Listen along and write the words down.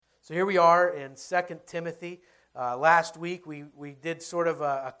So here we are in 2 Timothy. Last week we did sort of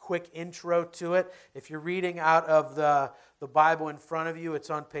a quick intro to it. If you're reading out of the Bible in front of you, it's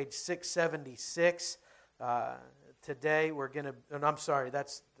on page 676. Today we're going to, and I'm sorry,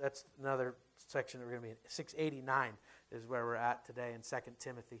 that's another section that we're going to be in. 689 is where we're at today in 2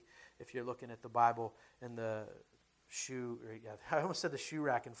 Timothy. If you're looking at the Bible in the I almost said the shoe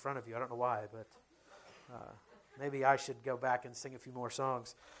rack in front of you. I don't know why, but maybe I should go back and sing a few more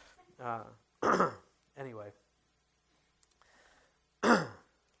songs. Anyway.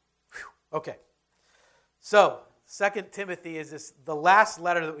 Okay. So, 2 Timothy is the last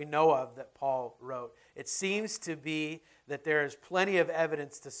letter that we know of that Paul wrote. It seems to be that there is plenty of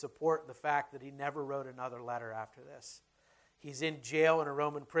evidence to support the fact that he never wrote another letter after this. He's in jail in a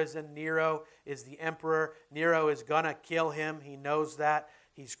Roman prison. Nero is the emperor. Nero is going to kill him. He knows that.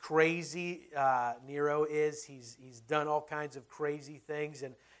 He's crazy. Nero is. He's done all kinds of crazy things.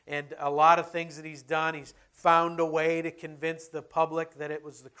 And a lot of things that he's done, he's found a way to convince the public that it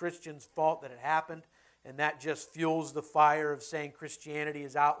was the Christians' fault that it happened. And that just fuels the fire of saying Christianity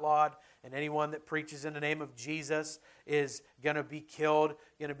is outlawed. And anyone that preaches in the name of Jesus is going to be killed,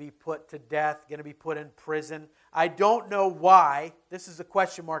 going to be put to death, going to be put in prison. I don't know why. This is a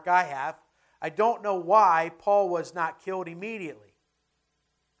question mark I have. I don't know why Paul was not killed immediately.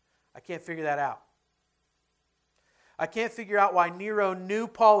 I can't figure that out. I can't figure out why Nero knew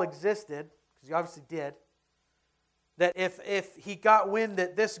Paul existed, because he obviously did. That if he got wind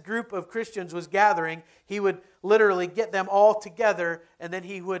that this group of Christians was gathering, he would literally get them all together, and then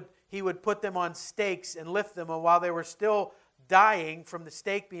he would put them on stakes and lift them. And while they were still dying from the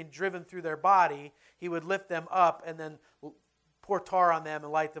stake being driven through their body, he would lift them up and then pour tar on them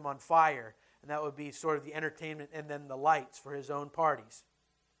and light them on fire. And that would be sort of the entertainment and then the lights for his own parties.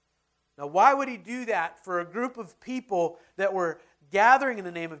 Now, why would he do that for a group of people that were gathering in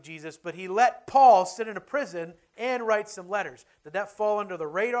the name of Jesus, but he let Paul sit in a prison and write some letters? Did that fall under the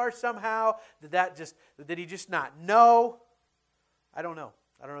radar somehow? Did he just not know? I don't know.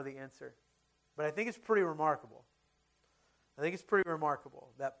 I don't know the answer. But I think it's pretty remarkable. I think it's pretty remarkable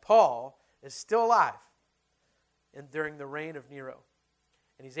that Paul is still alive during the reign of Nero.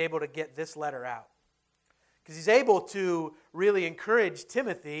 And he's able to get this letter out. Because he's able to really encourage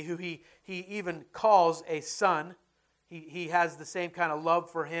Timothy, who he even calls a son. He has the same kind of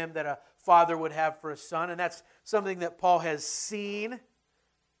love for him that a father would have for a son. And that's something that Paul has seen.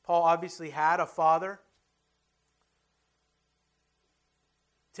 Paul obviously had a father.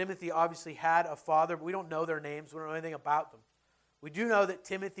 Timothy obviously had a father, but we don't know their names. We don't know anything about them. We do know that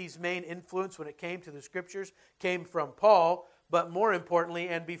Timothy's main influence when it came to the Scriptures came from Paul, but more importantly,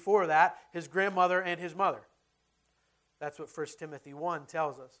 and before that, his grandmother and his mother. That's what 1 Timothy 1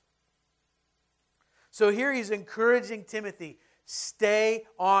 tells us. So here he's encouraging Timothy, stay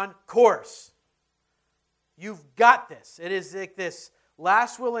on course. You've got this. It is like this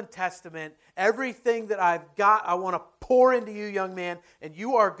last will and testament. Everything that I've got, I want to pour into you, young man, and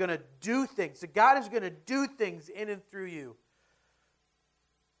you are going to do things. So God is going to do things in and through you.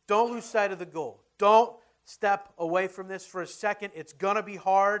 Don't lose sight of the goal. Don't step away from this for a second. It's going to be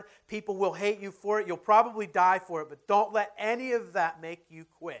hard. People will hate you for it. You'll probably die for it, but don't let any of that make you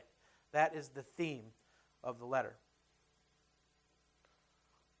quit. That is the theme of the letter.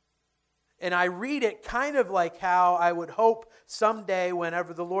 And I read it kind of like how I would hope someday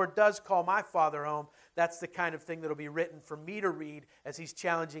whenever the Lord does call my father home, that's the kind of thing that will be written for me to read as he's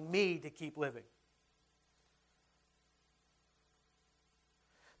challenging me to keep living.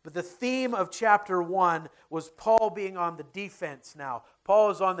 But the theme of chapter 1 was Paul being on the defense now.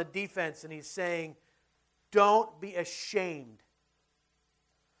 Paul is on the defense and he's saying, don't be ashamed.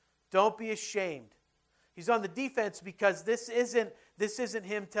 Don't be ashamed. He's on the defense because this isn't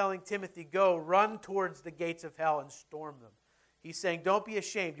him telling Timothy, go run towards the gates of hell and storm them. He's saying, don't be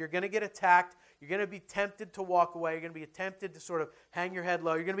ashamed. You're going to get attacked. You're going to be tempted to walk away. You're going to be tempted to sort of hang your head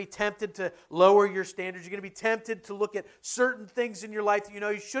low. You're going to be tempted to lower your standards. You're going to be tempted to look at certain things in your life that you know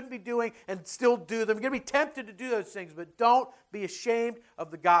you shouldn't be doing and still do them. You're going to be tempted to do those things, but don't be ashamed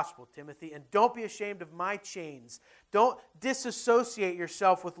of the gospel, Timothy, and don't be ashamed of my chains. Don't disassociate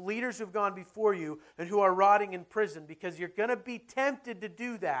yourself with leaders who've gone before you and who are rotting in prison, because you're going to be tempted to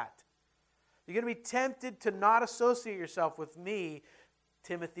do that. You're going to be tempted to not associate yourself with me,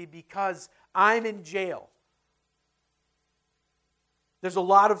 Timothy, because I'm in jail. There's a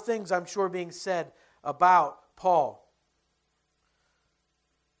lot of things I'm sure being said about Paul.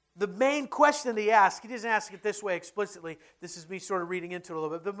 The main question that he asks, he doesn't ask it this way explicitly. This is me sort of reading into it a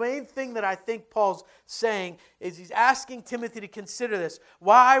little bit. The main thing that I think Paul's saying is he's asking Timothy to consider this.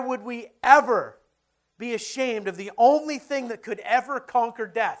 Why would we ever be ashamed of the only thing that could ever conquer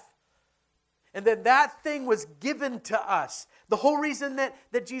death? And then that thing was given to us. The whole reason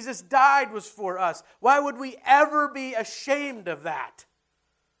that Jesus died was for us. Why would we ever be ashamed of that?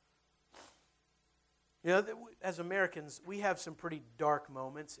 You know, as Americans, we have some pretty dark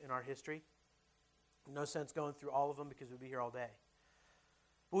moments in our history. No sense going through all of them because we'd be here all day.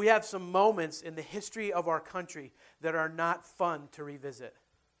 But we have some moments in the history of our country that are not fun to revisit.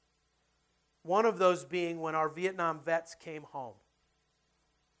 One of those being when our Vietnam vets came home.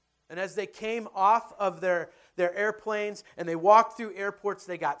 And as they came off of their airplanes and they walked through airports,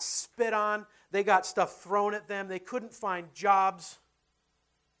 they got spit on, they got stuff thrown at them, they couldn't find jobs.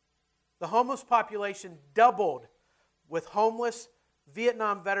 The homeless population doubled with homeless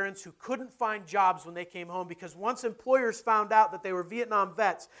Vietnam veterans who couldn't find jobs when they came home, because once employers found out that they were Vietnam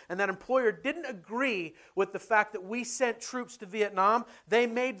vets and that employer didn't agree with the fact that we sent troops to Vietnam, they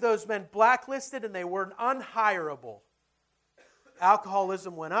made those men blacklisted and they were unhireable.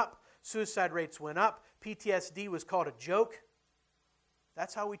 Alcoholism went up. Suicide rates went up. PTSD was called a joke.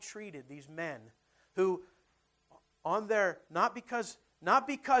 That's how we treated these men who, on their, not because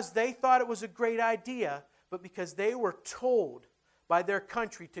they thought it was a great idea, but because they were told by their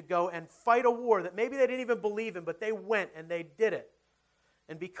country to go and fight a war that maybe they didn't even believe in, but they went and they did it.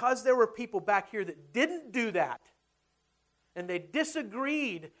 And because there were people back here that didn't do that, and they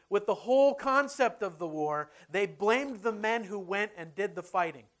disagreed with the whole concept of the war, they blamed the men who went and did the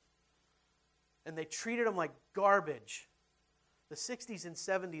fighting. And they treated them like garbage. The 60s and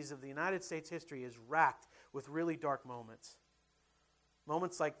 70s of the United States history is racked with really dark moments.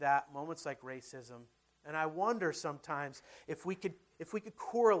 Moments like that, moments like racism. And I wonder sometimes if we could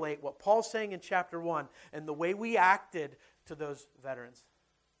correlate what Paul's saying in chapter 1 and the way we acted to those veterans.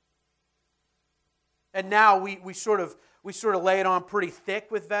 And now we sort of lay it on pretty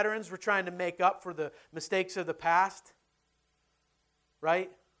thick with veterans. We're trying to make up for the mistakes of the past.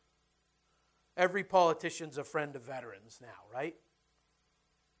 Right? Every politician's a friend of veterans now, right?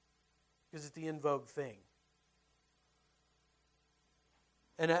 Because it's the in vogue thing.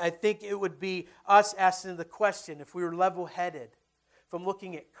 And I think it would be us asking the question, if we were level-headed, from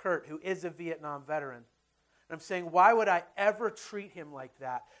looking at Kurt, who is a Vietnam veteran. And I'm saying, why would I ever treat him like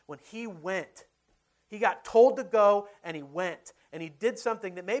that when he went? He got told to go, and he went. And he did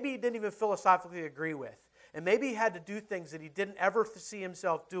something that maybe he didn't even philosophically agree with. And maybe he had to do things that he didn't ever see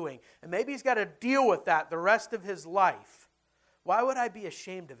himself doing. And maybe he's got to deal with that the rest of his life. Why would I be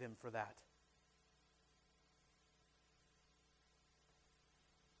ashamed of him for that?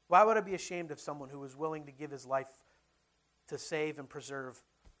 Why would I be ashamed of someone who was willing to give his life to save and preserve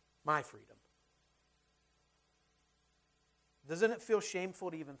my freedom? Doesn't it feel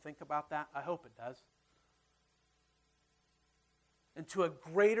shameful to even think about that? I hope it does. And to a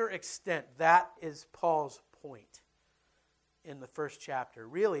greater extent, that is Paul's point in the first chapter.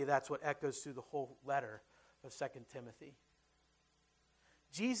 Really, that's what echoes through the whole letter of 2 Timothy.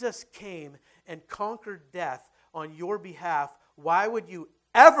 Jesus came and conquered death on your behalf. Why would you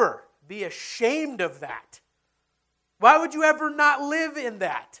ever be ashamed of that? Why would you ever not live in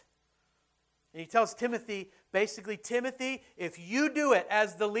that? And he tells Timothy, basically, Timothy, if you do it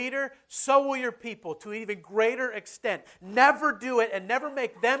as the leader, so will your people to an even greater extent. Never do it and never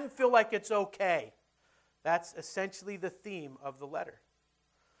make them feel like it's okay. That's essentially the theme of the letter.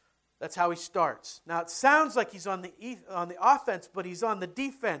 That's how he starts. Now, it sounds like he's on the offense, but he's on the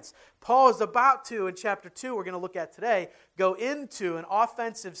defense. Paul is about to, in chapter 2, we're going to look at today, go into an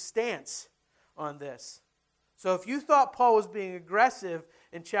offensive stance on this. So if you thought Paul was being aggressive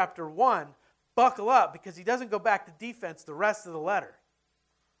in chapter 1, buckle up, because he doesn't go back to defense the rest of the letter.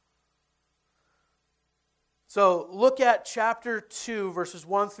 So look at chapter 2, verses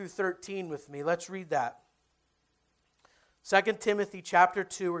 1 through 13 with me. Let's read that. 2 Timothy chapter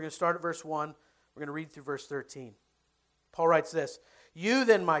 2, we're going to start at verse 1. We're going to read through verse 13. Paul writes this, "You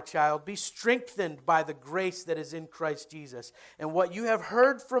then, my child, be strengthened by the grace that is in Christ Jesus, and what you have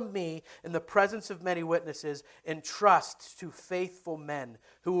heard from me in the presence of many witnesses, entrust to faithful men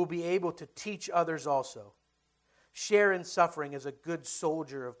who will be able to teach others also. Share in suffering as a good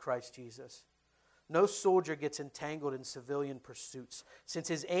soldier of Christ Jesus. No soldier gets entangled in civilian pursuits, since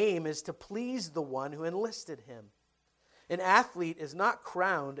his aim is to please the one who enlisted him. An athlete is not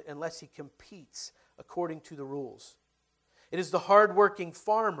crowned unless he competes according to the rules. It is the hard-working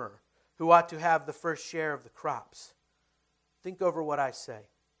farmer who ought to have the first share of the crops. Think over what I say,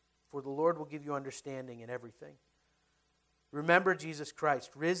 for the Lord will give you understanding in everything. Remember Jesus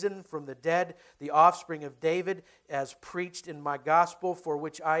Christ, risen from the dead, the offspring of David, as preached in my gospel, for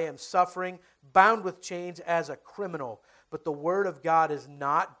which I am suffering, bound with chains as a criminal. But the word of God is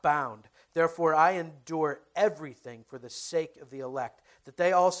not bound. Therefore I endure everything for the sake of the elect, that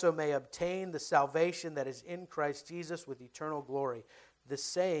they also may obtain the salvation that is in Christ Jesus with eternal glory. This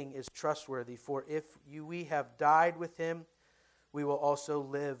saying is trustworthy, for if we have died with him, we will also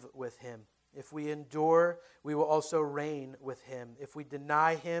live with him. If we endure, we will also reign with him. If we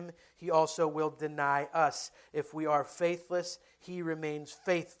deny him, he also will deny us. If we are faithless, he remains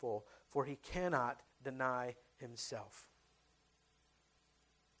faithful, for he cannot deny himself.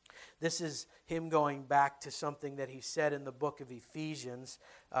 This is him going back to something that he said in the book of Ephesians.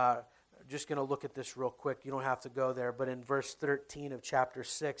 Just going to look at this real quick. You don't have to go there. But in verse 13 of chapter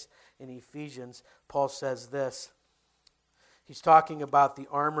 6 in Ephesians, Paul says this. He's talking about the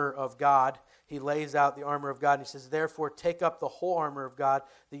armor of God. He lays out the armor of God. And he says, therefore, take up the whole armor of God,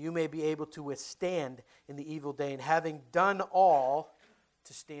 that you may be able to withstand in the evil day, and having done all,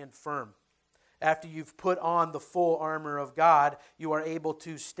 to stand firm. After you've put on the full armor of God, you are able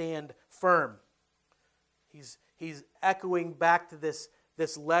to stand firm. He's echoing back to this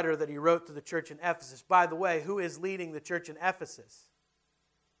letter that he wrote to the church in Ephesus. By the way, who is leading the church in Ephesus?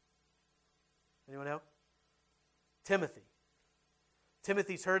 Anyone know? Timothy.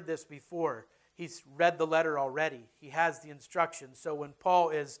 Timothy's heard this before. He's read the letter already. He has the instructions. So when Paul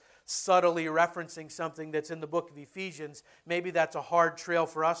is subtly referencing something that's in the book of Ephesians, maybe that's a hard trail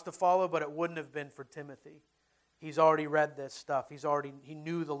for us to follow, but it wouldn't have been for Timothy. He's already read this stuff. He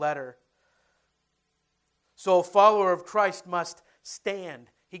knew the letter. So a follower of Christ must stand.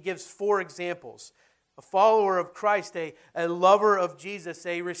 He gives 4 examples. A follower of Christ, a lover of Jesus,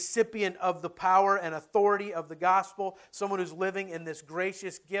 a recipient of the power and authority of the gospel, someone who's living in this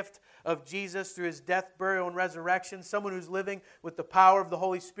gracious gift of Jesus through his death, burial, and resurrection, someone who's living with the power of the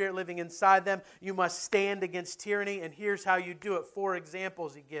Holy Spirit living inside them. You must stand against tyranny, and here's how you do it. 4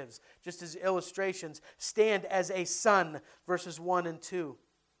 examples he gives, just as illustrations. Stand as a son, verses 1 and 2.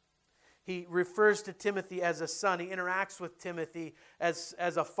 He refers to Timothy as a son. He interacts with Timothy as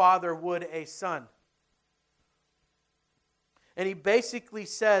a father would a son. And he basically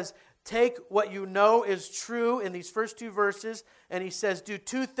says, take what you know is true in these first 2 verses, and he says, do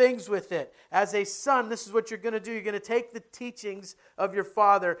 2 things with it. As a son, this is what you're going to do. You're going to take the teachings of your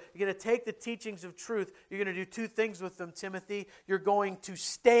father. You're going to take the teachings of truth. You're going to do 2 things with them, Timothy. You're going to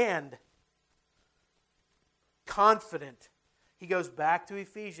stand confident. He goes back to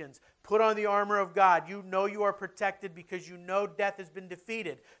Ephesians. Put on the armor of God. You know you are protected because you know death has been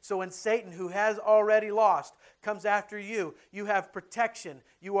defeated. So when Satan, who has already lost, comes after you, you have protection.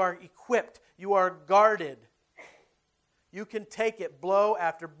 You are equipped. You are guarded. You can take it blow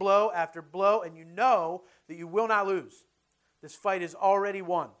after blow after blow, and you know that you will not lose. This fight is already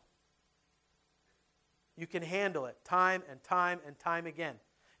won. You can handle it time and time and time again.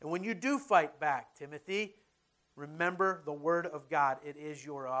 And when you do fight back, Timothy, remember the Word of God. It is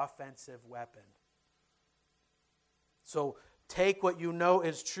your offensive weapon. So take what you know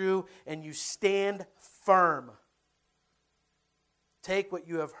is true and you stand firm. Take what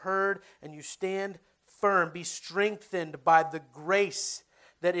you have heard and you stand firm. Be strengthened by the grace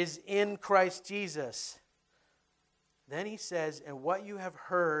that is in Christ Jesus. Then he says, and what you have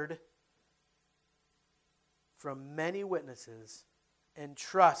heard from many witnesses,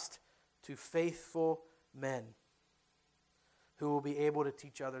 entrust to faithful men who will be able to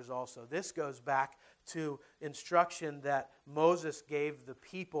teach others also. This goes back to instruction that Moses gave the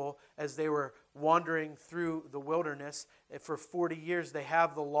people as they were wandering through the wilderness. For 40 years they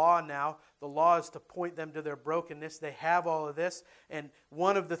have the law now. The law is to point them to their brokenness. They have all of this. And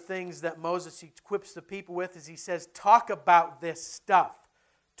one of the things that Moses equips the people with is he says, talk about this stuff.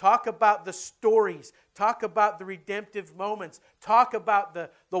 Talk about the stories. Talk about the redemptive moments. Talk about the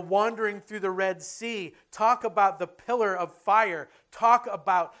wandering through the Red Sea. Talk about the pillar of fire. Talk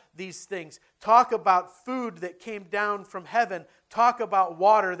about these things. Talk about food that came down from heaven. Talk about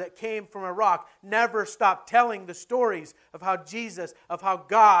water that came from a rock. Never stop telling the stories of how Jesus, of how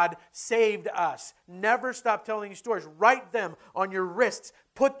God saved us. Never stop telling stories. Write them on your wrists.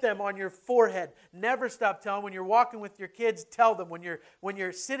 Put them on your forehead. Never stop telling. When you're walking with your kids, tell them. When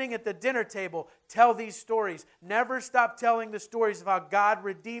you're sitting at the dinner table, tell these stories. Never stop telling the stories of how God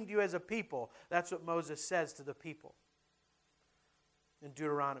redeemed you as a people. That's what Moses says to the people in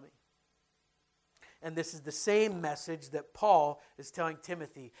Deuteronomy. And this is the same message that Paul is telling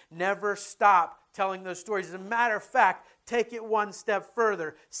Timothy. Never stop telling those stories. As a matter of fact, take it one step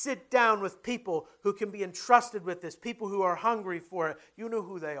further. Sit down with people who can be entrusted with this, people who are hungry for it. You know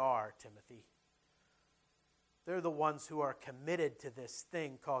who they are, Timothy. They're the ones who are committed to this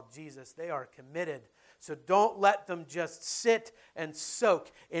thing called Jesus. They are committed. So don't let them just sit and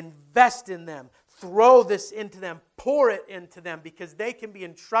soak. Invest in them. Throw this into them. Pour it into them because they can be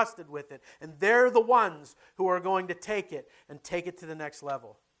entrusted with it. And they're the ones who are going to take it and take it to the next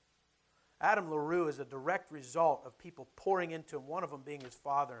level. Adam LaRue is a direct result of people pouring into him, one of them being his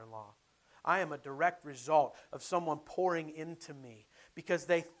father-in-law. I am a direct result of someone pouring into me because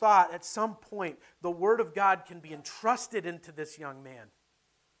they thought at some point the Word of God can be entrusted into this young man.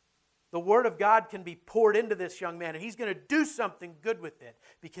 The Word of God can be poured into this young man and he's going to do something good with it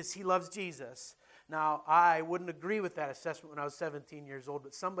because he loves Jesus. Now, I wouldn't agree with that assessment when I was 17 years old,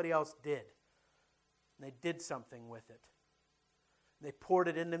 but somebody else did. And they did something with it. They poured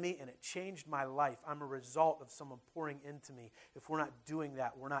it into me and it changed my life. I'm a result of someone pouring into me. If we're not doing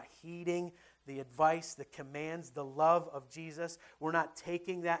that, we're not heeding the advice, the commands, the love of Jesus. We're not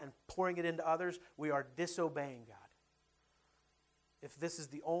taking that and pouring it into others. We are disobeying God. If this is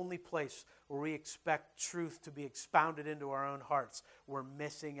the only place where we expect truth to be expounded into our own hearts, we're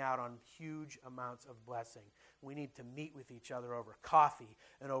missing out on huge amounts of blessing. We need to meet with each other over coffee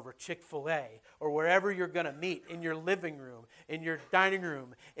and over Chick-fil-A or wherever you're going to meet, in your living room, in your dining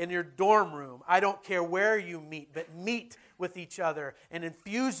room, in your dorm room. I don't care where you meet, but meet with each other and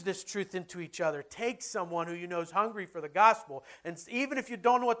infuse this truth into each other. Take someone who you know is hungry for the gospel, and even if you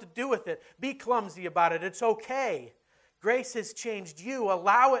don't know what to do with it, be clumsy about it. It's okay. Grace has changed you.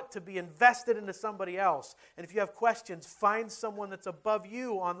 Allow it to be invested into somebody else. And if you have questions, find someone that's above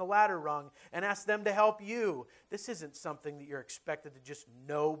you on the ladder rung and ask them to help you. This isn't something that you're expected to just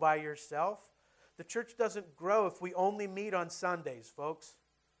know by yourself. The church doesn't grow if we only meet on Sundays, folks.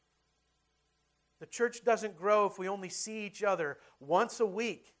 The church doesn't grow if we only see each other once a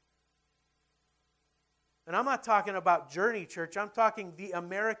week. And I'm not talking about Journey Church. I'm talking the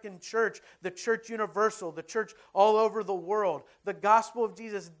American church, the church universal, the church all over the world. The gospel of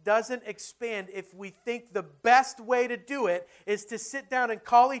Jesus doesn't expand if we think the best way to do it is to sit down and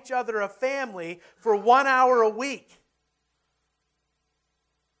call each other a family for 1 hour a week.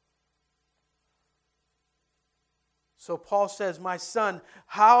 So Paul says, my son,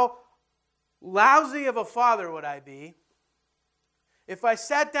 how lousy of a father would I be if I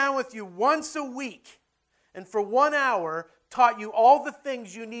sat down with you once a week and for 1 hour taught you all the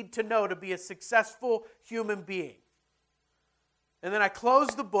things you need to know to be a successful human being. And then I close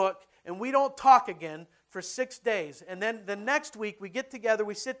the book and we don't talk again for 6 days. And then the next week we get together,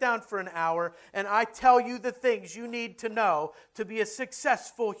 we sit down for an hour, and I tell you the things you need to know to be a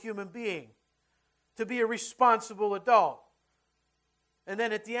successful human being, to be a responsible adult. And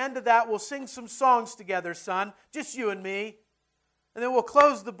then at the end of that, we'll sing some songs together, son, just you and me. And then we'll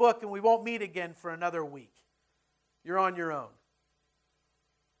close the book and we won't meet again for another week. You're on your own.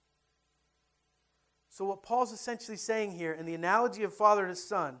 So what Paul's essentially saying here in the analogy of father to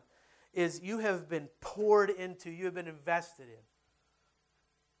son is you have been poured into, you have been invested in.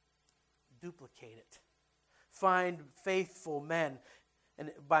 Duplicate it. Find faithful men. And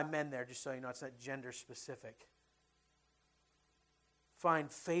by men there, just so you know, it's not gender specific.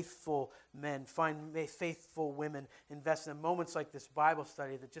 Find faithful men, find faithful women, invest in moments like this Bible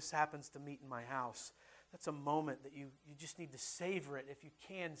study that just happens to meet in my house. That's a moment that you just need to savor it. If you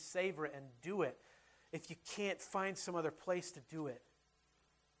can, savor it and do it. If you can't, find some other place to do it.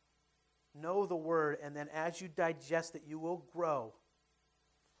 Know the Word, and then as you digest it, you will grow.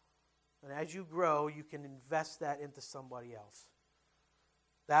 And as you grow, you can invest that into somebody else.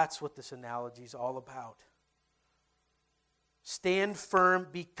 That's what this analogy is all about. Stand firm,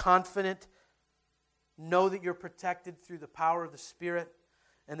 be confident, know that you're protected through the power of the Spirit,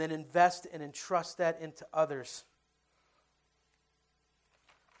 and then invest and entrust that into others.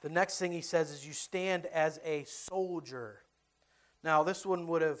 The next thing he says is you stand as a soldier. Now, this one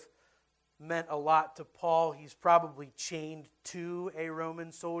would have meant a lot to Paul. He's probably chained to a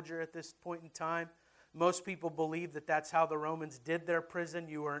Roman soldier at this point in time. Most people believe that that's how the Romans did their prison.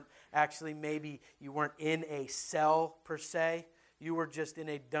 You weren't actually, maybe you weren't in a cell per se. You were just in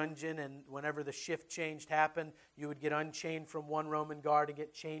a dungeon, and whenever the shift change happened, you would get unchained from one Roman guard and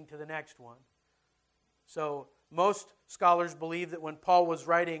get chained to the next one. So most scholars believe that when Paul was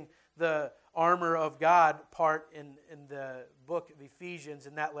writing the armor of God part in the book of Ephesians,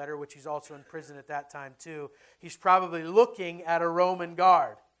 in that letter, which he's also in prison at that time too, he's probably looking at a Roman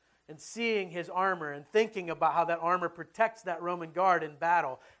guard and seeing his armor and thinking about how that armor protects that Roman guard in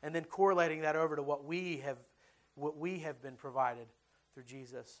battle, and then correlating that over to what we have been provided through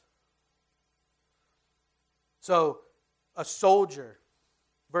Jesus. So, a soldier,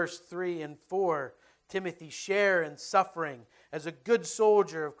 verse 3 and 4 Timothy, share in suffering as a good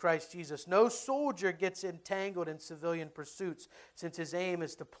soldier of Christ Jesus. No soldier gets entangled in civilian pursuits, since his aim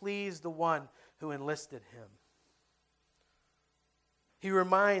is to please the one who enlisted him. He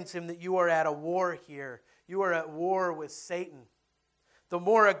reminds him that you are at a war here. You are at war with Satan. The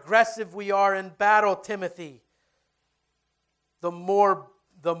more aggressive we are in battle, Timothy, the more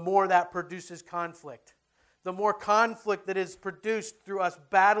that produces conflict. The more conflict that is produced through us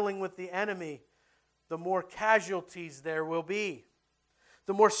battling with the enemy, the more casualties there will be.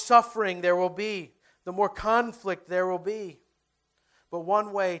 The more suffering there will be. The more conflict there will be. But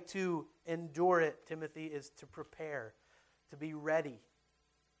one way to endure it, Timothy, is to prepare, to be ready.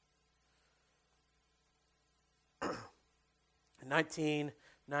 In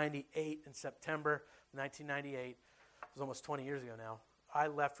 1998, in September 1998, it was almost 20 years ago now, I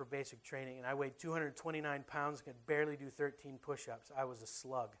left for basic training, and I weighed 229 pounds and could barely do 13 push-ups. I was a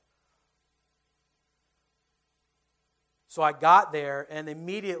slug. So I got there, and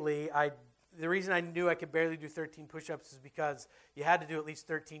immediately, the reason I knew I could barely do 13 push-ups is because you had to do at least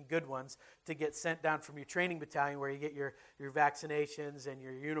 13 good ones to get sent down from your training battalion, where you get your vaccinations and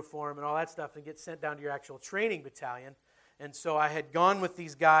your uniform and all that stuff, and get sent down to your actual training battalion. And so I had gone with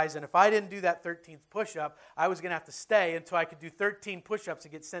these guys, and if I didn't do that 13th push-up, I was going to have to stay until I could do 13 push-ups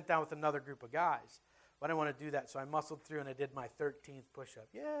and get sent down with another group of guys. But I didn't want to do that, so I muscled through and I did my 13th push-up.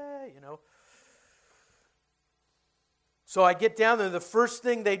 Yay, So I get down there. The first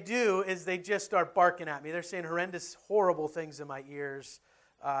thing they do is they just start barking at me. They're saying horrendous, horrible things in my ears,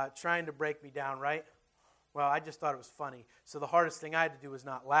 trying to break me down, right? Well, I just thought it was funny. So the hardest thing I had to do was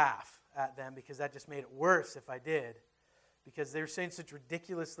not laugh at them, because that just made it worse if I did. Because they were saying such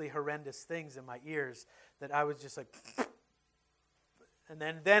ridiculously horrendous things in my ears that I was just like, and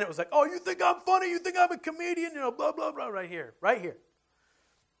then it was like, oh, you think I'm funny? You think I'm a comedian? Blah, blah, blah, right here.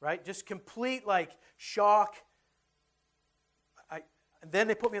 Right? Just complete, shock. And then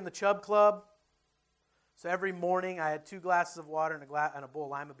they put me in the Chub Club. So every morning I had 2 glasses of water and a bowl of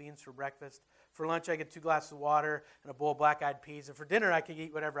lima beans for breakfast. For lunch I get 2 glasses of water and a bowl of black-eyed peas. And for dinner I could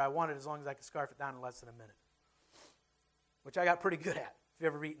eat whatever I wanted as long as I could scarf it down in less than a minute. Which I got pretty good at. If you've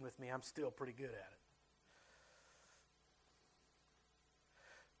ever eaten with me, I'm still pretty good at it.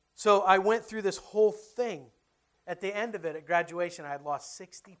 So I went through this whole thing. At the end of it, at graduation, I had lost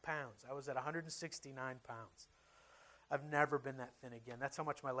 60 pounds. I was at 169 pounds. I've never been that thin again. That's how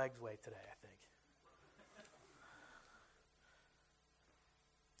much my legs weigh today, I think.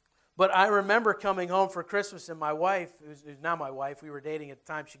 But I remember coming home for Christmas, and my wife, who's now my wife, we were dating at the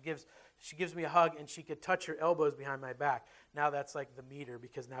time, she gives me a hug, and she could touch her elbows behind my back. Now that's like the meter,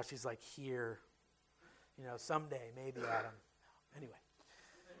 because now she's like here. Someday, maybe, Adam. Anyway.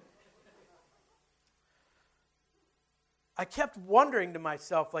 I kept wondering to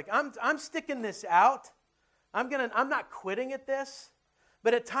myself, I'm sticking this out. I'm not quitting at this.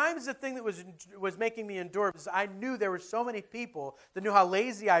 But at times, the thing that was making me endure was I knew there were so many people that knew how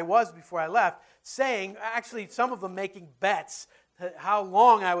lazy I was before I left, saying, actually, some of them making bets how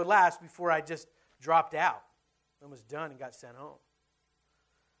long I would last before I just dropped out and was done and got sent home.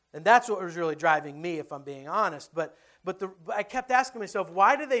 And that's what was really driving me, if I'm being honest. But I kept asking myself,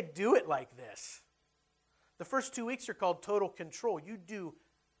 why do they do it like this? The first 2 weeks are called total control. You do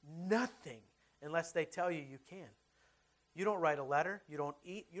nothing unless they tell you can. You don't write a letter. You don't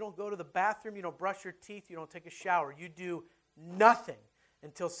eat. You don't go to the bathroom. You don't brush your teeth. You don't take a shower. You do nothing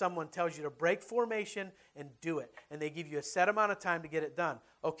until someone tells you to break formation and do it. And they give you a set amount of time to get it done.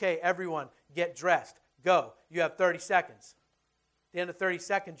 Okay, everyone, get dressed. Go. You have 30 seconds. At the end of 30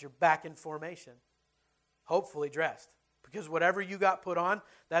 seconds, you're back in formation. Hopefully dressed. Because whatever you got put on,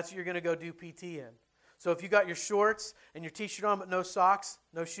 that's what you're going to go do PT in. So if you got your shorts and your t-shirt on but no socks,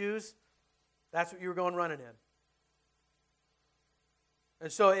 no shoes, that's what you were going running in.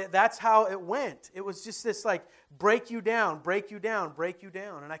 And so that's how it went. It was just this break you down, break you down, break you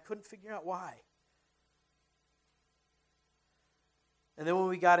down. And I couldn't figure out why. And then when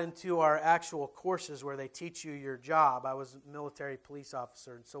we got into our actual courses where they teach you your job, I was a military police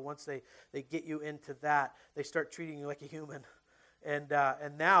officer. And so once they get you into that, they start treating you like a human. And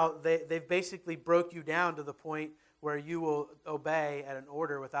now they've basically broke you down to the point where you will obey at an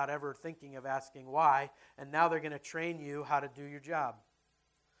order without ever thinking of asking why. And now they're going to train you how to do your job.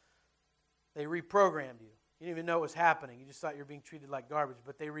 They reprogrammed you. You didn't even know it was happening. You just thought you were being treated like garbage.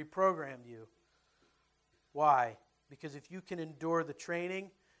 But they reprogrammed you. Why? Because if you can endure the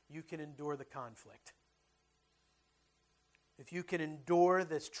training, you can endure the conflict. If you can endure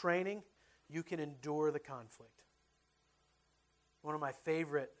this training, you can endure the conflict. One of my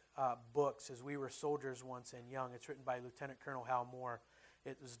favorite books is We Were Soldiers Once and Young. It's written by Lieutenant Colonel Hal Moore.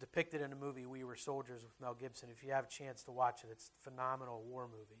 It was depicted in a movie, We Were Soldiers, with Mel Gibson. If you have a chance to watch it, it's a phenomenal war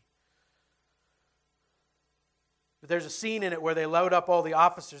movie. But there's a scene in it where they load up all the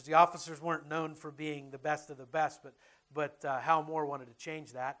officers. The officers weren't known for being the best of the best, but Hal Moore wanted to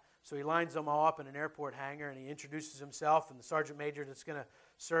change that. So he lines them all up in an airport hangar, and he introduces himself, and the sergeant major that's going to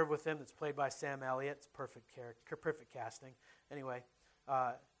serve with him, that's played by Sam Elliott. It's perfect character, perfect casting. Anyway,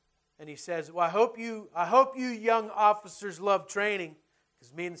 and he says, "Well, I hope you young officers love training,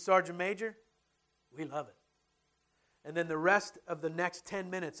 because me and the sergeant major, we love it." And then the rest of the next 10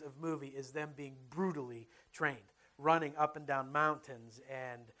 minutes of movie is them being brutally trained, running up and down mountains,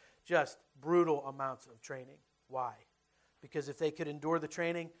 and just brutal amounts of training. Why? Because if they could endure the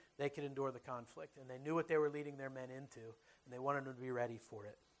training, they could endure the conflict. And they knew what they were leading their men into, and they wanted them to be ready for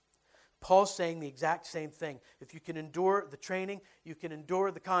it. Paul's saying the exact same thing. If you can endure the training, you can endure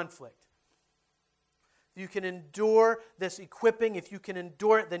the conflict. If you can endure this equipping, if you can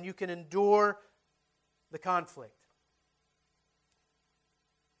endure it, then you can endure the conflict.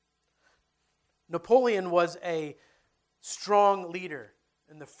 Napoleon was a strong leader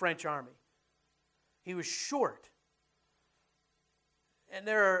in the French army. He was short. And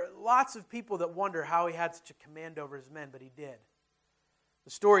there are lots of people that wonder how he had such a command over his men, but he did.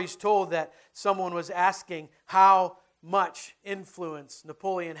 The story's told that someone was asking how much influence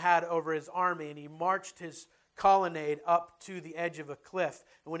Napoleon had over his army, and he marched his colonnade up to the edge of a cliff.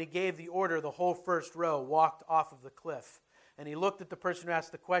 And when he gave the order, the whole first row walked off of the cliff. And he looked at the person who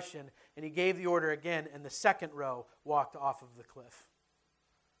asked the question, and he gave the order again, and the second row walked off of the cliff.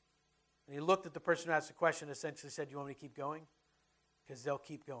 And he looked at the person who asked the question and essentially said, "You want me to keep going? Because they'll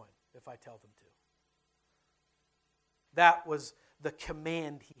keep going if I tell them to." That was the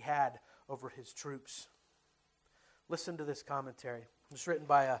command he had over his troops. Listen to this commentary. It was written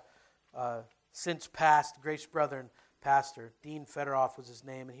by a since passed Grace Brethren pastor. Dean Federoff was his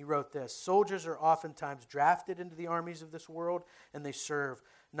name, and he wrote this: "Soldiers are oftentimes drafted into the armies of this world, and they serve,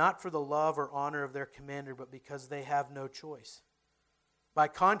 not for the love or honor of their commander, but because they have no choice. By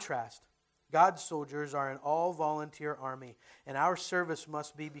contrast, God's soldiers are an all-volunteer army, and our service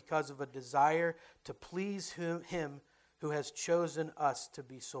must be because of a desire to please Him who has chosen us to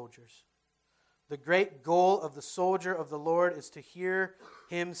be soldiers. The great goal of the soldier of the Lord is to hear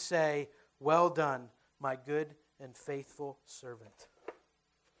Him say, 'Well done, my good and faithful servant.'"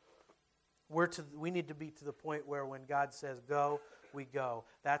 We need to be to the point where when God says go, we go.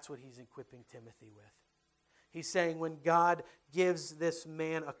 That's what He's equipping Timothy with. He's saying when God gives this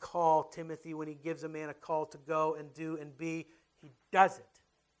man a call, Timothy, when He gives a man a call to go and do and be, he does it.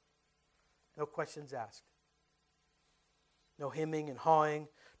 No questions asked. No hemming and hawing.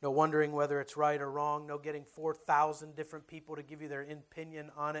 No wondering whether it's right or wrong. No getting 4,000 different people to give you their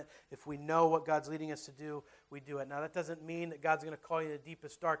opinion on it. If we know what God's leading us to do, we do it. Now, that doesn't mean that God's going to call you to the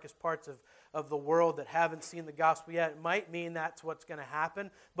deepest, darkest parts of the world that haven't seen the gospel yet. It might mean that's what's going to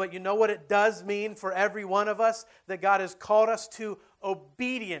happen. But you know what it does mean for every one of us? That God has called us to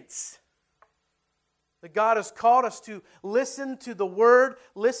obedience. That God has called us to listen to the Word,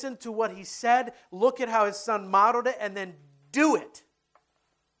 listen to what He said, look at how His Son modeled it, and then do it.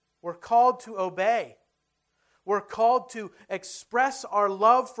 We're called to obey. We're called to express our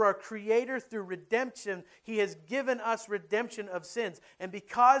love for our Creator through redemption. He has given us redemption of sins. And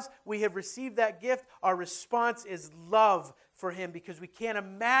because we have received that gift, our response is love for Him, because we can't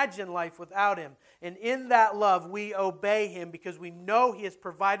imagine life without Him. And in that love, we obey Him because we know He has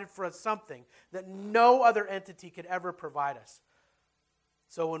provided for us something that no other entity could ever provide us.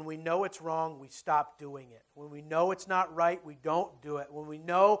 So when we know it's wrong, we stop doing it. When we know it's not right, we don't do it. When we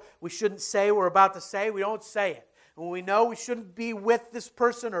know we shouldn't say what we're about to say, we don't say it. When we know we shouldn't be with this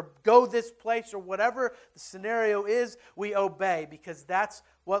person or go this place or whatever the scenario is, we obey, because that's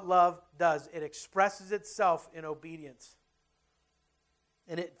what love does. It expresses itself in obedience.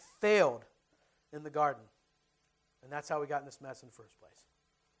 And it failed in the garden. And that's how we got in this mess in the first place.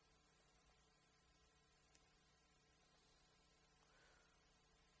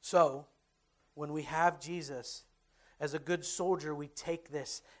 So, when we have Jesus, as a good soldier, we take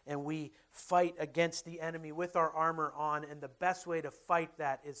this and we fight against the enemy with our armor on. And the best way to fight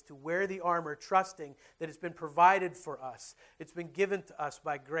that is to wear the armor, trusting that it's been provided for us. It's been given to us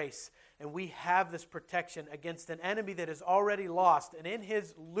by grace. And we have this protection against an enemy that is already lost. And in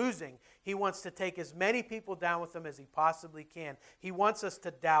his losing, he wants to take as many people down with him as he possibly can. He wants us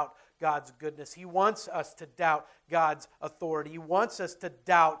to doubt God's goodness. He wants us to doubt God's authority. He wants us to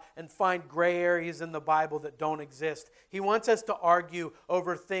doubt and find gray areas in the Bible that don't exist. He wants us to argue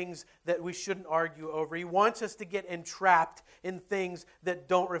over things that we shouldn't argue over. He wants us to get entrapped in things that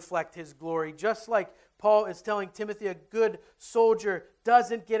don't reflect His glory. Just like Paul is telling Timothy, a good soldier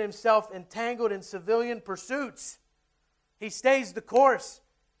doesn't get himself entangled in civilian pursuits. He stays the course.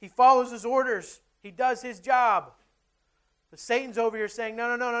 He follows his orders. He does his job. But Satan's over here saying,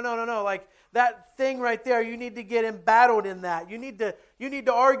 no. Like that thing right there, you need to get embattled in that. You need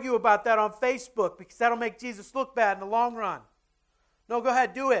to argue about that on Facebook because that'll make Jesus look bad in the long run. No, go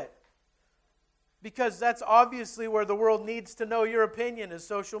ahead, do it. Because that's obviously where the world needs to know your opinion is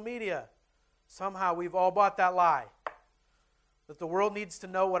social media. Somehow we've all bought that lie. That the world needs to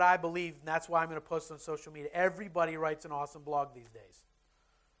know what I believe, and that's why I'm going to post on social media. Everybody writes an awesome blog these days.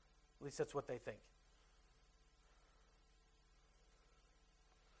 At least that's what they think.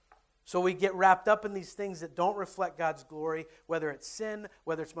 So we get wrapped up in these things that don't reflect God's glory, whether it's sin,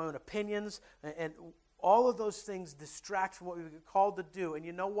 whether it's my own opinions, and all of those things distract from what we've been called to do. And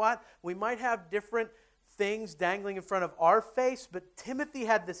you know what? We might have different things dangling in front of our face, but Timothy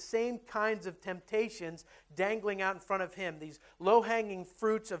had the same kinds of temptations dangling out in front of him, these low-hanging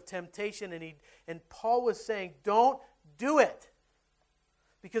fruits of temptation, and Paul was saying, don't do it.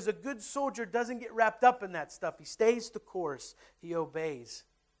 Because a good soldier doesn't get wrapped up in that stuff. He stays the course. He obeys.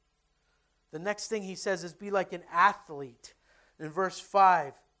 The next thing he says is be like an athlete. In verse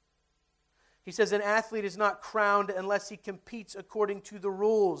 5, he says, an athlete is not crowned unless he competes according to the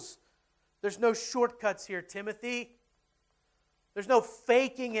rules. There's no shortcuts here, Timothy. There's no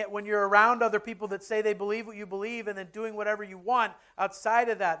faking it when you're around other people that say they believe what you believe and then doing whatever you want outside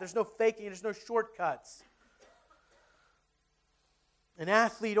of that. There's no faking, there's no shortcuts. An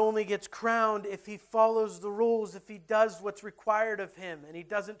athlete only gets crowned if he follows the rules, if he does what's required of him, and he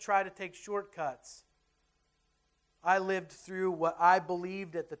doesn't try to take shortcuts. I lived through what I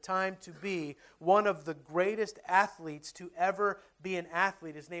believed at the time to be one of the greatest athletes to ever be an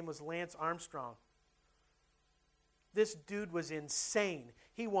athlete. His name was Lance Armstrong. This dude was insane.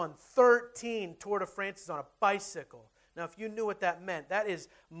 He won 13 Tour de France on a bicycle. Now, if you knew what that meant, that is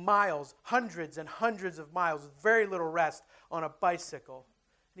miles, hundreds and hundreds of miles with very little rest on a bicycle.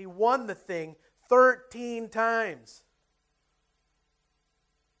 And he won the thing 13 times.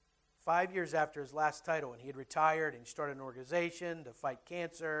 5 years after his last title, and he had retired and he started an organization to fight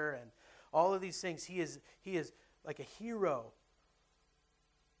cancer and all of these things. He is like a hero.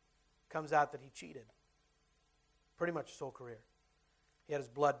 Comes out that he cheated. Pretty much his whole career. He had his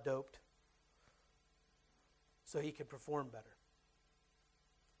blood doped so he could perform better.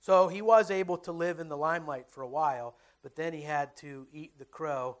 So he was able to live in the limelight for a while, but then he had to eat the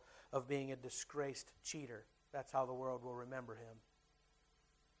crow of being a disgraced cheater. That's how the world will remember him.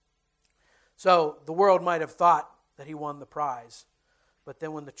 So the world might have thought that he won the prize, but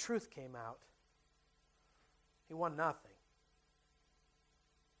then when the truth came out, he won nothing.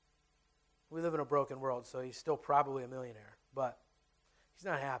 We live in a broken world, so he's still probably a millionaire, but he's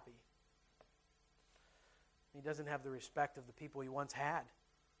not happy. He doesn't have the respect of the people he once had.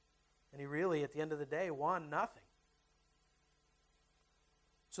 And he really, at the end of the day, won nothing.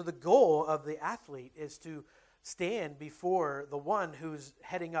 So the goal of the athlete is to stand before the one who's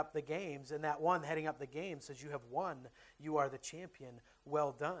heading up the games, and that one heading up the games says, you have won, you are the champion,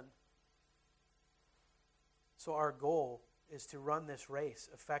 well done. So our goal is to run this race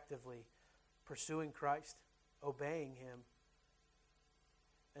effectively, pursuing Christ, obeying Him.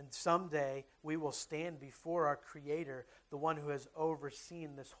 And someday we will stand before our Creator, the one who has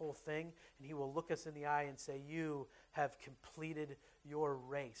overseen this whole thing, and He will look us in the eye and say, you have completed your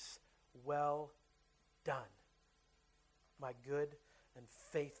race. Well done, my good and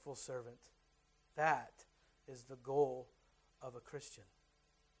faithful servant. That is the goal of a Christian.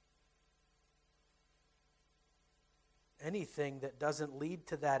 Anything that doesn't lead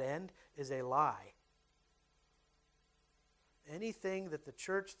to that end is a lie. Anything that the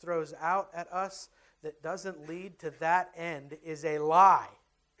church throws out at us that doesn't lead to that end is a lie.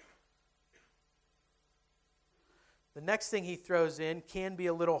 The next thing he throws in can be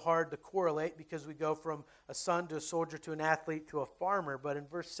a little hard to correlate because we go from a son to a soldier to an athlete to a farmer. But in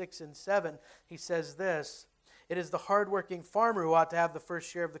verse 6 and 7, he says this, it is the hardworking farmer who ought to have the first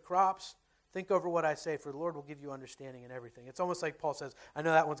share of the crops. Think over what I say, for the Lord will give you understanding in everything. It's almost like Paul says, I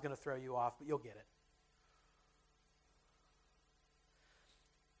know that one's going to throw you off, but you'll get it.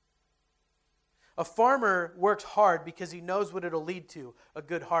 A farmer works hard because he knows what it'll lead to, a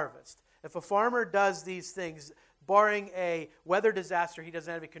good harvest. If a farmer does these things, barring a weather disaster he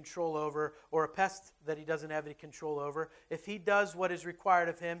doesn't have any control over, or a pest that he doesn't have any control over, if he does what is required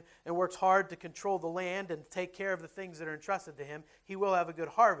of him and works hard to control the land and take care of the things that are entrusted to him, he will have a good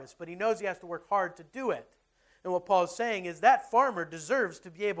harvest. But he knows he has to work hard to do it. And what Paul is saying is that farmer deserves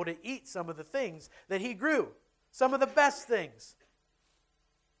to be able to eat some of the things that he grew, some of the best things.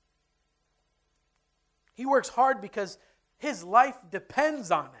 He works hard because his life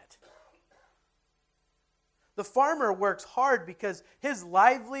depends on it. The farmer works hard because his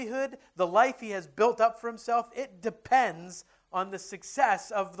livelihood, the life he has built up for himself, it depends on the success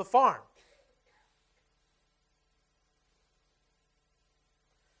of the farm.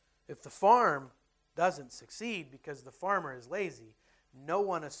 If the farm doesn't succeed because the farmer is lazy, no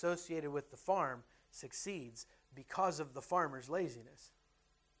one associated with the farm succeeds because of the farmer's laziness.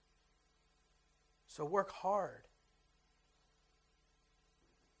 So work hard.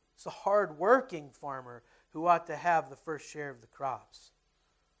 It's a hard-working farmer who ought to have the first share of the crops.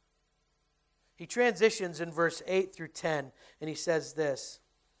 He transitions in verse 8 through 10, and he says this.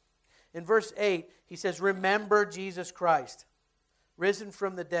 In verse 8, he says, "Remember Jesus Christ, risen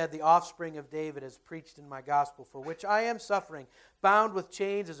from the dead, the offspring of David, as preached in my gospel, for which I am suffering, bound with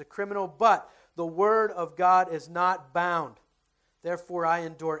chains as a criminal, but the word of God is not bound. Therefore I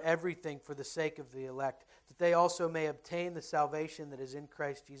endure everything for the sake of the elect, that they also may obtain the salvation that is in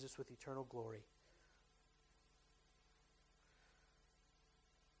Christ Jesus with eternal glory."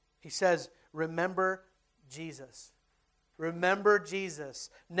 He says, remember Jesus. Remember Jesus.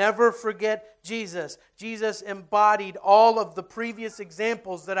 Never forget Jesus. Jesus embodied all of the previous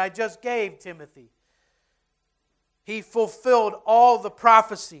examples that I just gave Timothy. He fulfilled all the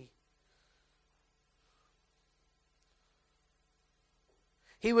prophecy.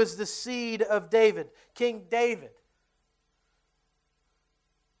 He was the seed of David, King David.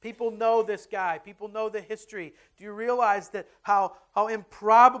 People know this guy. People know the history. Do you realize that how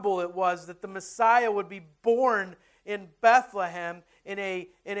improbable it was that the Messiah would be born in Bethlehem in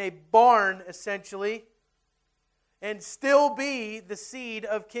a barn, essentially, and still be the seed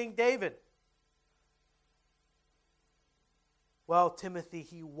of King David? Well, Timothy,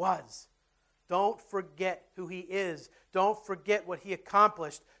 he was. Don't forget who he is. Don't forget what he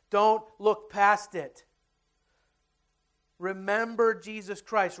accomplished. Don't look past it. Remember Jesus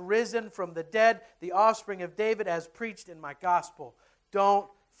Christ, risen from the dead, the offspring of David, as preached in my gospel. Don't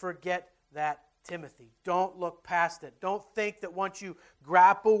forget that, Timothy. Don't look past it. Don't think that once you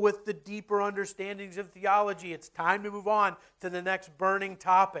grapple with the deeper understandings of theology, it's time to move on to the next burning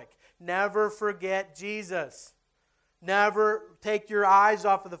topic. Never forget Jesus. Never take your eyes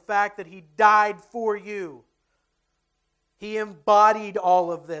off of the fact that he died for you. He embodied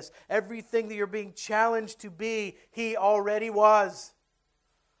all of this. Everything that you're being challenged to be, he already was.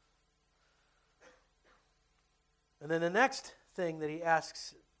 And then the next thing that he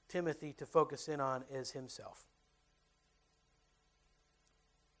asks Timothy to focus in on is himself.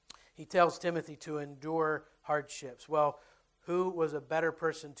 He tells Timothy to endure hardships. Well, who was a better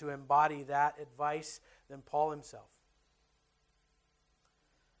person to embody that advice than Paul himself?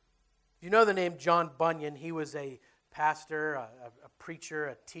 You know the name John Bunyan. He was a pastor, a preacher,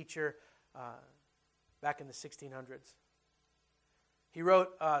 a teacher back in the 1600s. He wrote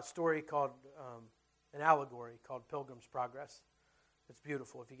a story called, an allegory called Pilgrim's Progress. It's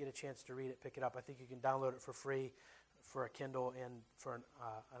beautiful. If you get a chance to read it, pick it up. I think you can download it for free for a Kindle and for an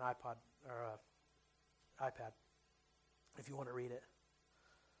iPod or an iPad if you want to read it.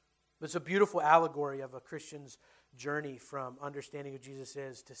 But it's a beautiful allegory of a Christian's journey from understanding who Jesus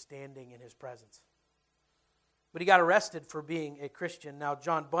is to standing in his presence. But he got arrested for being a Christian. Now,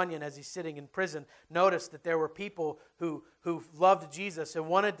 John Bunyan, as he's sitting in prison, noticed that there were people who loved Jesus and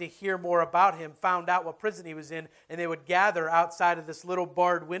wanted to hear more about him, found out what prison he was in, and they would gather outside of this little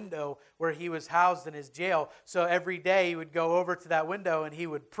barred window where he was housed in his jail. So every day he would go over to that window and he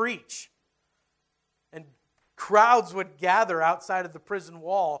would preach. And crowds would gather outside of the prison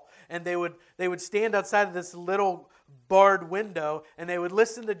wall, and they would stand outside of this little barred window, and they would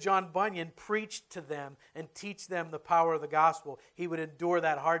listen to John Bunyan preach to them and teach them the power of the gospel. He would endure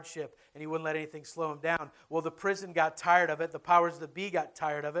that hardship, and he wouldn't let anything slow him down. Well, the prison got tired of it. The powers that be got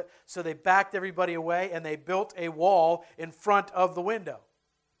tired of it, so they backed everybody away, and they built a wall in front of the window.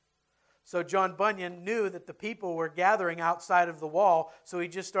 So John Bunyan knew that the people were gathering outside of the wall, so he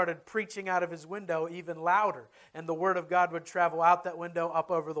just started preaching out of his window even louder. And the word of God would travel out that window,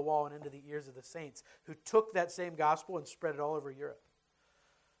 up over the wall, and into the ears of the saints, who took that same gospel and spread it all over Europe.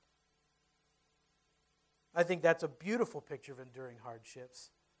 I think that's a beautiful picture of enduring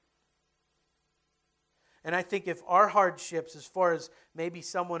hardships. And I think if our hardships, as far as maybe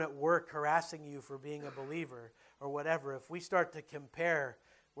someone at work harassing you for being a believer or whatever, if we start to compare,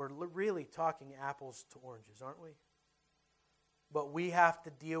 we're really talking apples to oranges, aren't we? But we have to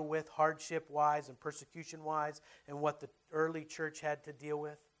deal with hardship-wise and persecution-wise and what the early church had to deal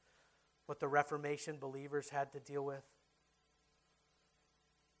with. what the Reformation believers had to deal with.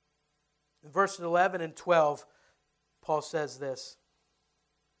 In verses 11 and 12, Paul says this,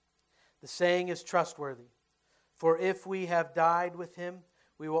 "The saying is trustworthy, for if we have died with him,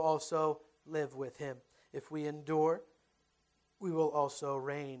 we will also live with him. If we endure, we will also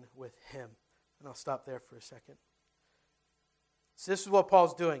reign with him." And I'll stop there for a second. So this is what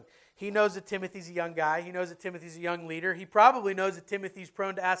Paul's doing. He knows that Timothy's a young guy. He knows that Timothy's a young leader. He probably knows that Timothy's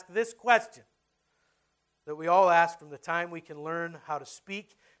prone to ask this question that we all ask from the time we can learn how to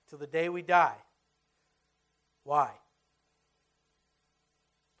speak till the day we die. Why?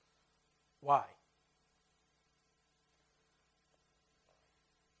 Why?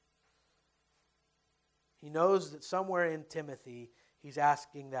 He knows that somewhere in Timothy, he's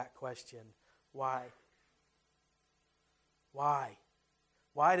asking that question. Why? Why?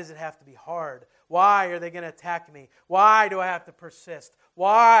 Why does it have to be hard? Why are they going to attack me? Why do I have to persist?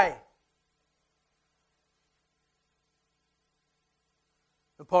 Why?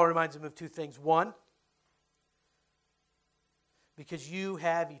 And Paul reminds him of two things. One, because you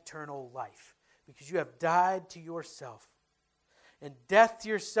have eternal life. Because you have died to yourself. And death to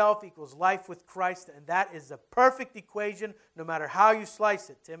yourself equals life with Christ. And that is a perfect equation no matter how you slice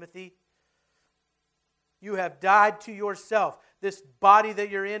it, Timothy. You have died to yourself. This body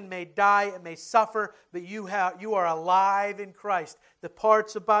that you're in may die, it may suffer, but you are alive in Christ. The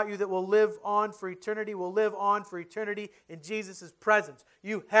parts about you that will live on for eternity will live on for eternity in Jesus' presence.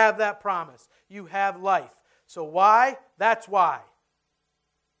 You have that promise. You have life. So why? That's why.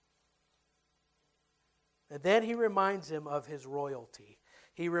 And then he reminds him of his royalty.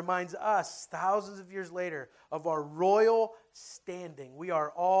 He reminds us, thousands of years later, of our royal standing. We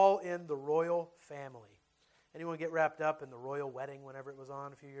are all in the royal family. Anyone get wrapped up in the royal wedding whenever it was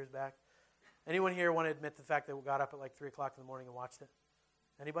on a few years back? Anyone here want to admit the fact that we got up at like 3 o'clock in the morning and watched it?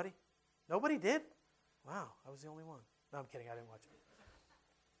 Anybody? Nobody did? Wow, I was the only one. No, I'm kidding. I didn't watch it.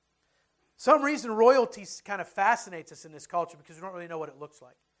 Some reason royalty kind of fascinates us in this culture because we don't really know what it looks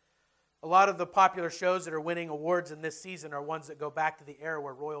like. A lot of the popular shows that are winning awards in this season are ones that go back to the era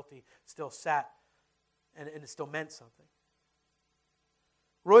where royalty still sat and it still meant something.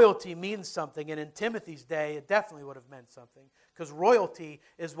 Royalty means something, and in Timothy's day, it definitely would have meant something, because royalty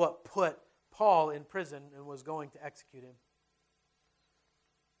is what put Paul in prison and was going to execute him.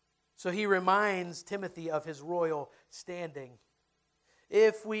 So he reminds Timothy of his royal standing.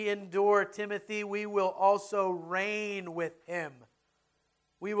 If we endure Timothy, we will also reign with him.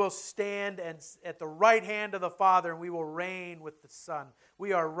 We will stand at the right hand of the Father, and we will reign with the Son.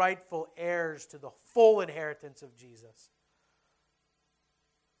 We are rightful heirs to the full inheritance of Jesus.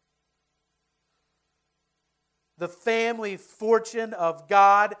 The family fortune of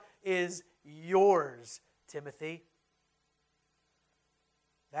God is yours, Timothy.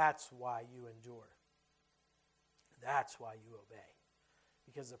 That's why you endure. That's why you obey.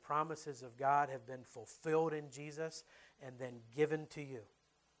 Because the promises of God have been fulfilled in Jesus and then given to you.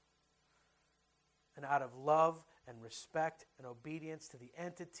 And out of love and respect and obedience to the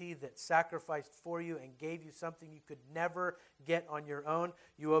entity that sacrificed for you and gave you something you could never get on your own,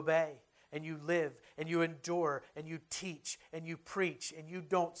 you obey. And you live, and you endure, and you teach, and you preach, and you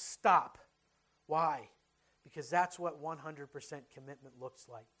don't stop. Why? Because that's what 100% commitment looks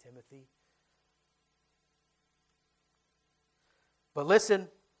like, Timothy. But listen,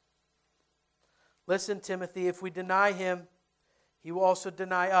 Timothy, if we deny him, he will also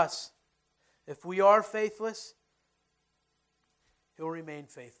deny us. If we are faithless, he'll remain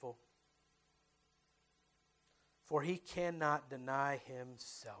faithful. For he cannot deny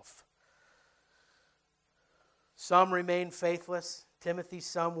himself. Some remain faithless. Timothy,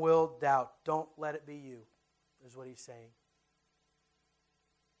 some will doubt. Don't let it be you, is what he's saying.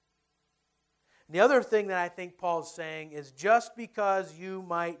 And the other thing that I think Paul's saying is just because you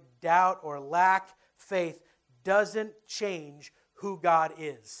might doubt or lack faith doesn't change who God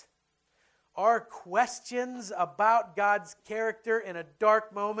is. Our questions about God's character in a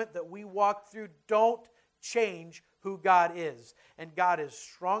dark moment that we walk through don't change who God is. And God is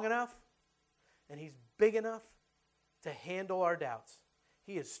strong enough and he's big enough to handle our doubts.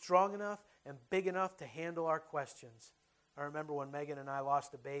 He is strong enough and big enough to handle our questions. I remember when Megan and I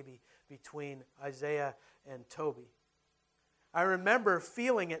lost a baby between Isaiah and Toby. I remember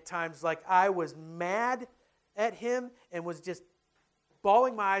feeling at times like I was mad at him and was just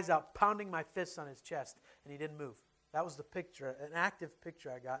bawling my eyes out, pounding my fists on his chest, and he didn't move. That was the picture, an active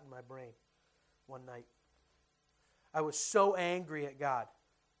picture I got in my brain one night. I was so angry at God.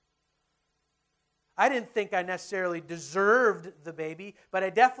 I didn't think I necessarily deserved the baby, but I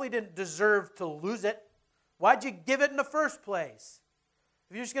definitely didn't deserve to lose it. Why'd you give it in the first place?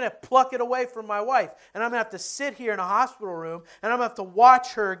 If you're just going to pluck it away from my wife, and I'm going to have to sit here in a hospital room, and I'm going to have to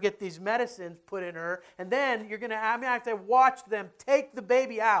watch her get these medicines put in her, and then I'm going to have to watch them take the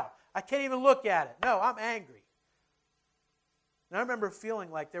baby out. I can't even look at it. No, I'm angry. And I remember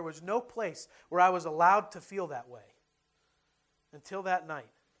feeling like there was no place where I was allowed to feel that way. Until that night,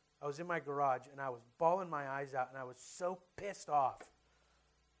 I was in my garage, and I was bawling my eyes out, and I was so pissed off.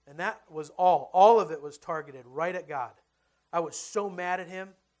 And that was all. All of it was targeted right at God. I was so mad at Him.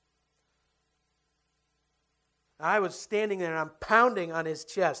 I was standing there and I'm pounding on His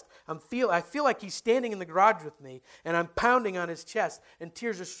chest. I feel like He's standing in the garage with me, and I'm pounding on His chest, and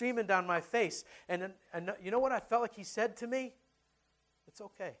tears are streaming down my face. And you know what I felt like He said to me? It's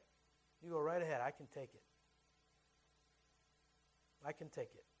okay. You go right ahead. I can take it. I can take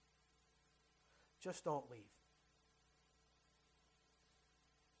it. Just don't leave.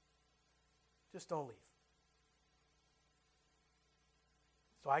 Just don't leave.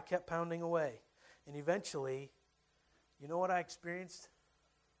 So I kept pounding away. And eventually, you know what I experienced?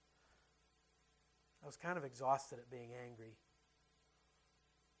 I was kind of exhausted at being angry.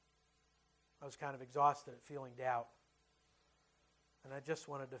 I was kind of exhausted at feeling doubt. And I just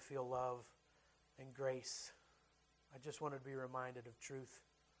wanted to feel love and grace. I just wanted to be reminded of truth.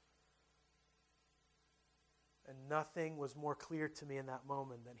 And nothing was more clear to me in that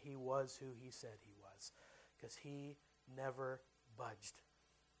moment than He was who He said He was. Because He never budged.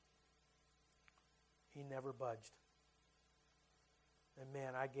 He never budged. And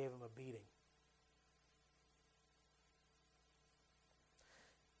man, I gave Him a beating.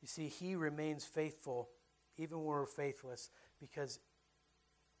 You see, He remains faithful even when we're faithless because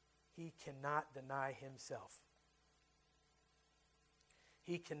He cannot deny Himself.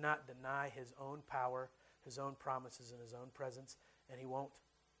 He cannot deny His own power, His own promises, and His own presence, and He won't.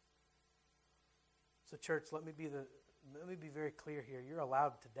 So church, let me be very clear here. You're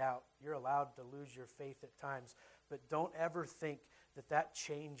allowed to doubt. You're allowed to lose your faith at times, but don't ever think that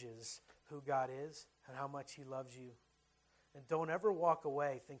changes who God is and how much He loves you. And don't ever walk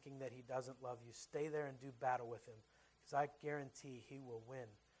away thinking that He doesn't love you. Stay there and do battle with Him, because I guarantee He will win.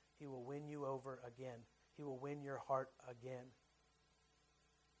 He will win you over again. He will win your heart again.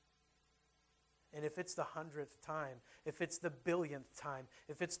 And if it's the 100th time, if it's the billionth time,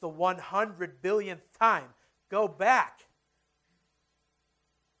 if it's the 100 billionth time, go back.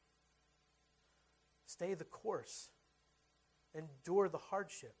 Stay the course. Endure the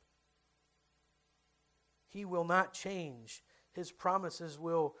hardship. He will not change. His promises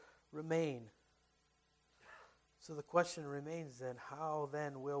will remain. So the question remains then, how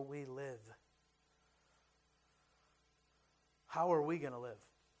then will we live? How are we going to live?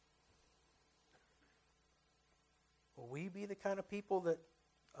 Will we be the kind of people that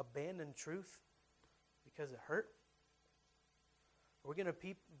abandon truth because it hurt? We're going to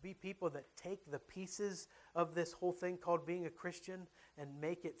be people that take the pieces of this whole thing called being a Christian and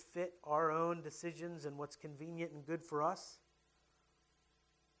make it fit our own decisions and what's convenient and good for us?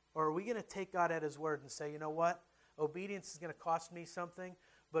 Or are we going to take God at His word and say, you know what? Obedience is going to cost me something,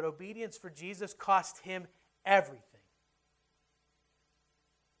 but obedience for Jesus cost Him everything.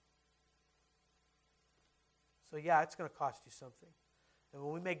 So yeah, it's going to cost you something. And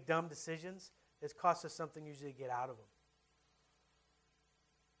when we make dumb decisions, it costs us something usually to get out of them.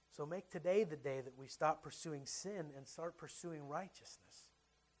 So make today the day that we stop pursuing sin and start pursuing righteousness.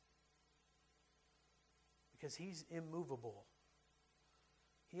 Because He's immovable.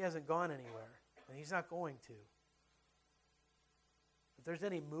 He hasn't gone anywhere, and He's not going to. If there's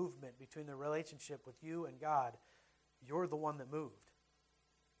any movement between the relationship with you and God, you're the one that moved.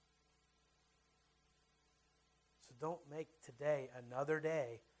 So don't make today another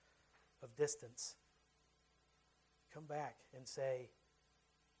day of distance. Come back and say,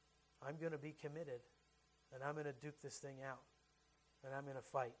 I'm going to be committed, and I'm going to duke this thing out, and I'm going to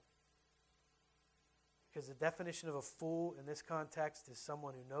fight. Because the definition of a fool in this context is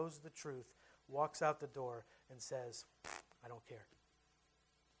someone who knows the truth, walks out the door, and says, I don't care.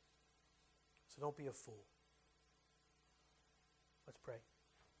 So don't be a fool. Let's pray.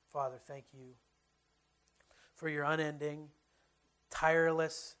 Father, thank you for your unending,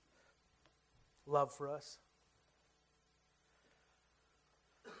 tireless love for us.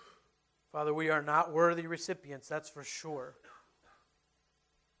 Father, we are not worthy recipients, that's for sure.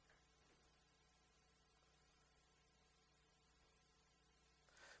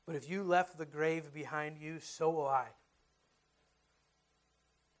 But if you left the grave behind you, so will I.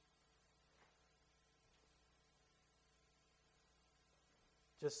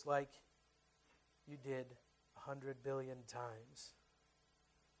 Just like you did 100 billion times.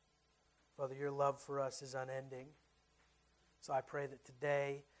 Father, your love for us is unending. So I pray that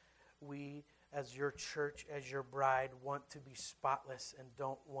today we, as your church, as your bride, want to be spotless and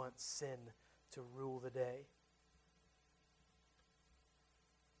don't want sin to rule the day.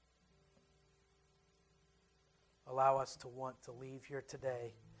 Allow us to want to leave here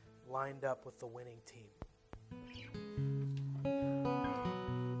today lined up with the winning team.